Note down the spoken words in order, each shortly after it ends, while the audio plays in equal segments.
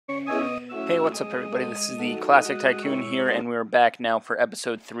Hey, what's up everybody? This is the Classic Tycoon here, and we're back now for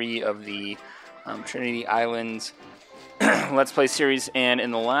episode 3 of the Trinity Islands Let's Play series, and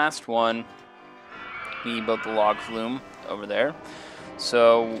in the last one, we built the log flume over there.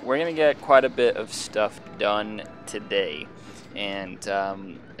 So we're going to get quite a bit of stuff done today, and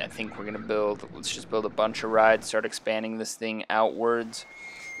I think we're going to let's just build a bunch of rides, start expanding this thing outwards,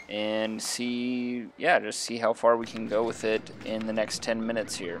 and see how far we can go with it in the next 10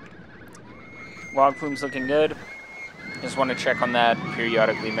 minutes here. Log flume's looking good. Just want to check on that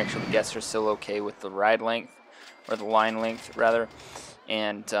periodically, make sure the guests are still okay with the ride length, or the line length rather.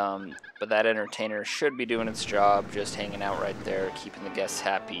 And but that entertainer should be doing its job, just hanging out right there, keeping the guests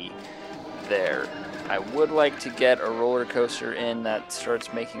happy there. I would like to get a roller coaster in that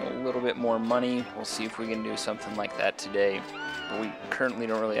starts making a little bit more money. We'll see if we can do something like that today, but we currently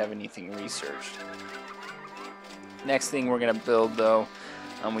don't really have anything researched. Next thing we're going to build, though,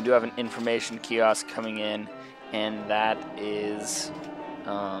 we do have an information kiosk coming in, and that is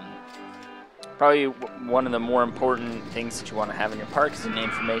probably one of the more important things that you want to have in your park is an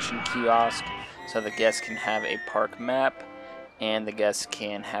information kiosk, so the guests can have a park map, and the guests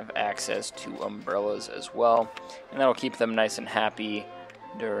can have access to umbrellas as well, and that'll keep them nice and happy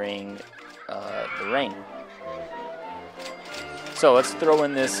during the rain. So let's throw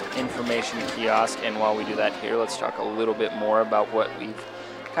in this information kiosk, and while we do that here, let's talk a little bit more about what we've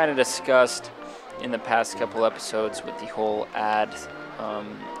kind of discussed in the past couple episodes with the whole ad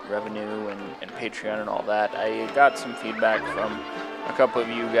revenue and Patreon and all that. I got some feedback from a couple of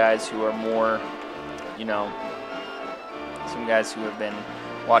you guys who are more, some guys who have been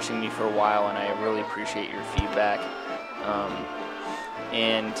watching me for a while, and I really appreciate your feedback.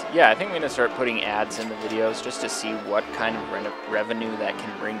 And yeah, I think I'm going to start putting ads in the videos just to see what kind of revenue that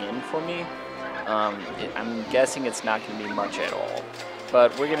can bring in for me. I'm guessing it's not going to be much at all.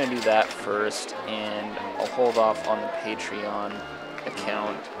 But we're going to do that first, and I'll hold off on the Patreon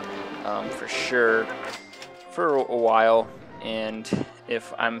account for sure for a while. And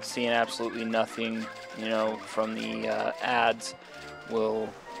if I'm seeing absolutely nothing, from the ads, we'll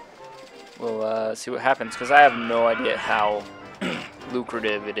see what happens. Because I have no idea how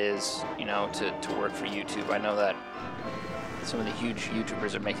lucrative it is, to work for YouTube. I know that some of the huge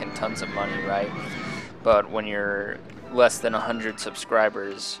YouTubers are making tons of money, right? But when you're less than 100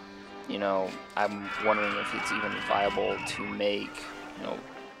 subscribers, I'm wondering if it's even viable to make,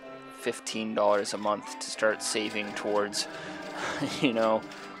 $15 a month to start saving towards, something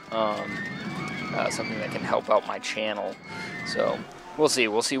that can help out my channel. So we'll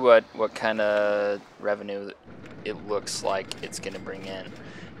see what kind of revenue it looks like it's going to bring in.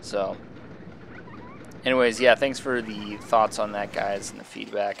 So anyways, yeah, thanks for the thoughts on that, guys, and the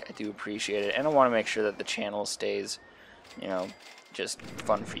feedback. I do appreciate it, and I want to make sure that the channel stays, just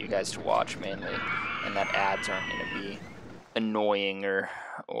fun for you guys to watch mainly, and that ads aren't going to be annoying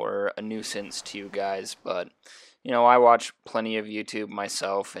or a nuisance to you guys. But I watch plenty of YouTube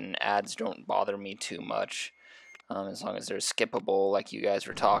myself, and ads don't bother me too much, as long as they're skippable, like you guys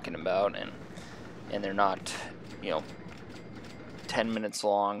were talking about, and they're not 10 minutes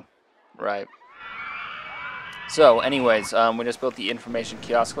long, right? So anyways, we just built the information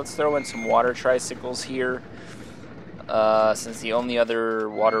kiosk. Let's throw in some water tricycles here, since the only other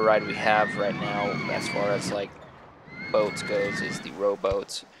water ride we have right now as far as like boats goes is the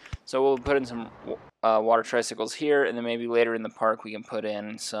rowboats. So we'll put in some water tricycles here, and then maybe later in the park we can put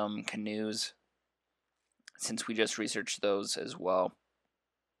in some canoes, since we just researched those as well.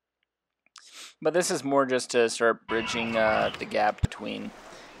 But this is more just to start bridging the gap between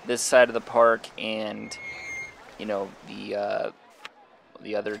this side of the park and the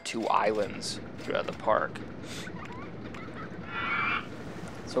other two islands throughout the park.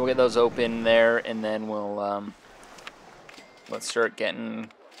 So we'll get those open there, and then we'll let's start getting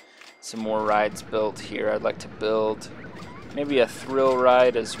some more rides built here. I'd like to build maybe a thrill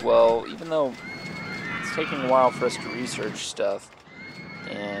ride as well, even though it's taking a while for us to research stuff,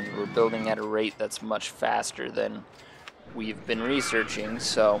 and we're building at a rate that's much faster than we've been researching.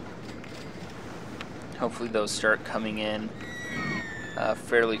 So hopefully those start coming in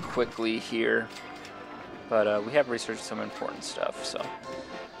fairly quickly here. But we have researched some important stuff. So,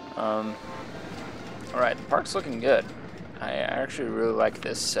 alright, the park's looking good. I actually really like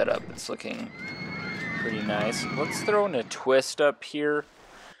this setup. It's looking pretty nice. Let's throw in a twist up here.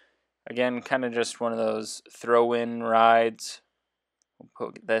 Again, kind of just one of those throw-in rides.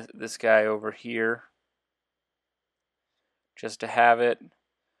 We'll put this guy over here just to have it,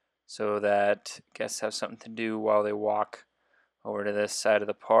 so that guests have something to do while they walk over to this side of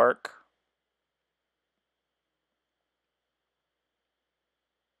the park.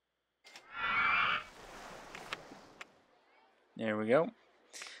 There we go.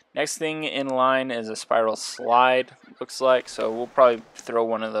 Next thing in line is a spiral slide, looks like, so we'll probably throw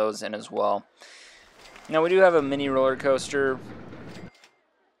one of those in as well. Now we do have a mini roller coaster.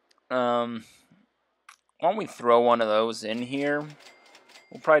 Why don't we throw one of those in here?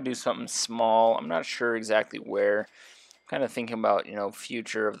 We'll probably do something small. I'm not sure exactly where. I'm kind of thinking about, you know,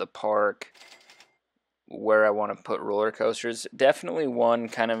 future of the park, where I want to put roller coasters. Definitely one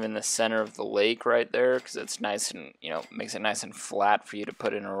kind of in the center of the lake right there, because it's nice and, you know, makes it nice and flat for you to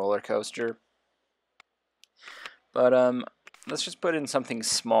put in a roller coaster. But let's just put in something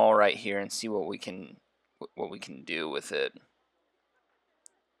small right here and see what we can do with it.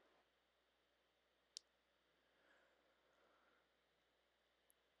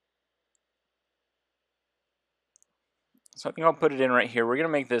 So I think I'll put it in right here. We're gonna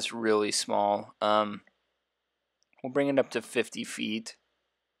make this really small. We'll bring it up to 50 feet.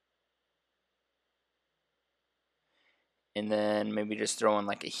 And then maybe just throw in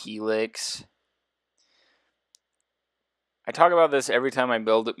like a helix. I talk about this every time I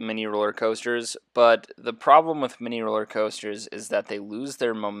build mini roller coasters, but the problem with mini roller coasters is that they lose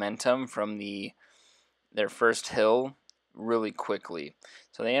their momentum from their first hill really quickly.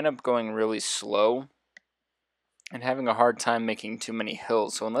 So they end up going really slow and having a hard time making too many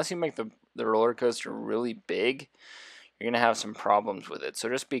hills. So unless you make the roller coaster really big, you're going to have some problems with it. So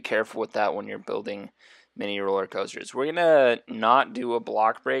just be careful with that when you're building mini roller coasters. We're going to not do a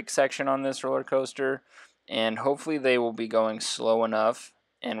block break section on this roller coaster, and hopefully they will be going slow enough,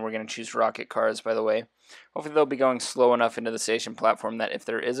 and we're going to choose rocket cars, by the way. Hopefully they'll be going slow enough into the station platform that if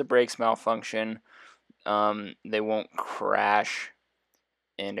there is a brakes malfunction, they won't crash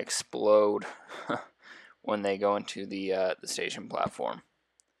and explode when they go into the station platform.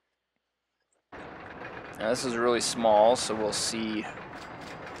 Now this is really small, so we'll see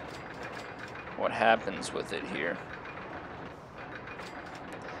what happens with it here.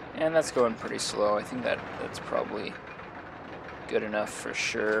 And that's going pretty slow. I think that's probably good enough for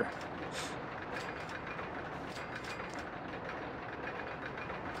sure.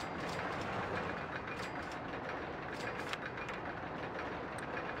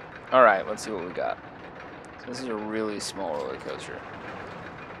 Alright, let's see what we got. So this is a really small roller coaster.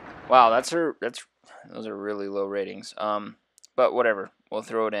 Wow, those are really low ratings. But whatever, we'll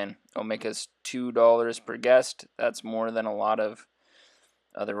throw it in. It'll make us $2 per guest. That's more than a lot of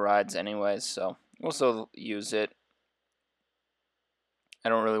other rides anyways, so we'll still use it. I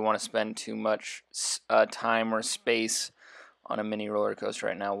don't really want to spend too much time or space on a mini roller coaster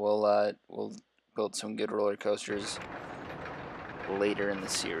right now. We'll build some good roller coasters later in the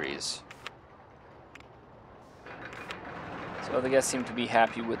series. So the guests seem to be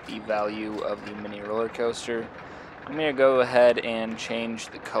happy with the value of the mini roller coaster. I'm going to go ahead and change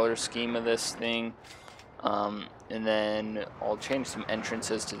the color scheme of this thing. And then I'll change some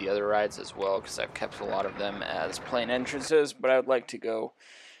entrances to the other rides as well, because I've kept a lot of them as plain entrances, but I would like to go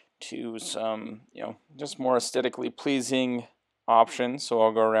to some, you know, just more aesthetically pleasing options. So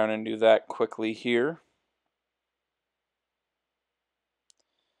I'll go around and do that quickly here,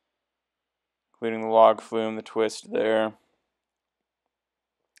 including the log flume, the twist there.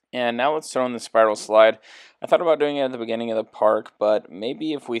 And now let's throw in the spiral slide. I thought about doing it at the beginning of the park, but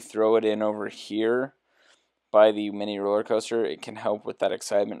maybe if we throw it in over here by the mini roller coaster, it can help with that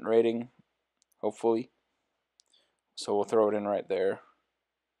excitement rating, hopefully. So we'll throw it in right there.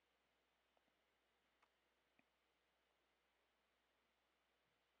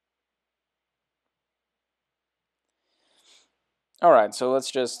 Alright, so let's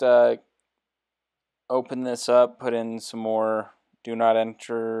just open this up, put in some more do not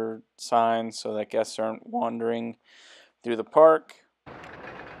enter signs so that guests aren't wandering through the park,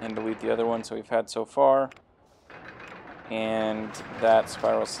 and delete the other ones that we've had so far. And that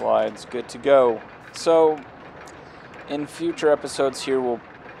spiral slide's good to go. So in future episodes here, we'll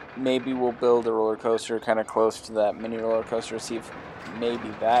build a roller coaster kind of close to that mini roller coaster, see if maybe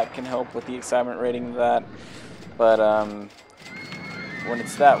that can help with the excitement rating of that. But when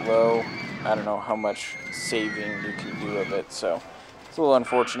it's that low, I don't know how much saving you can do of it, so it's a little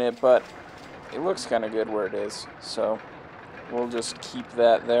unfortunate, but it looks kind of good where it is, so we'll just keep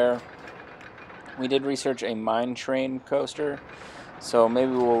that there. We did research a mine train coaster, so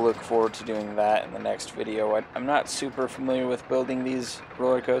maybe we'll look forward to doing that in the next video. I'm not super familiar with building these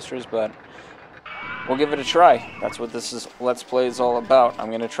roller coasters, but we'll give it a try. That's what this Let's Play is all about. I'm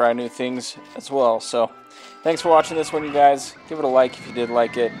going to try new things as well. So thanks for watching this one, you guys. Give it a like if you did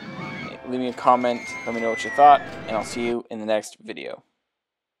like it. Leave me a comment. Let me know what you thought, and I'll see you in the next video.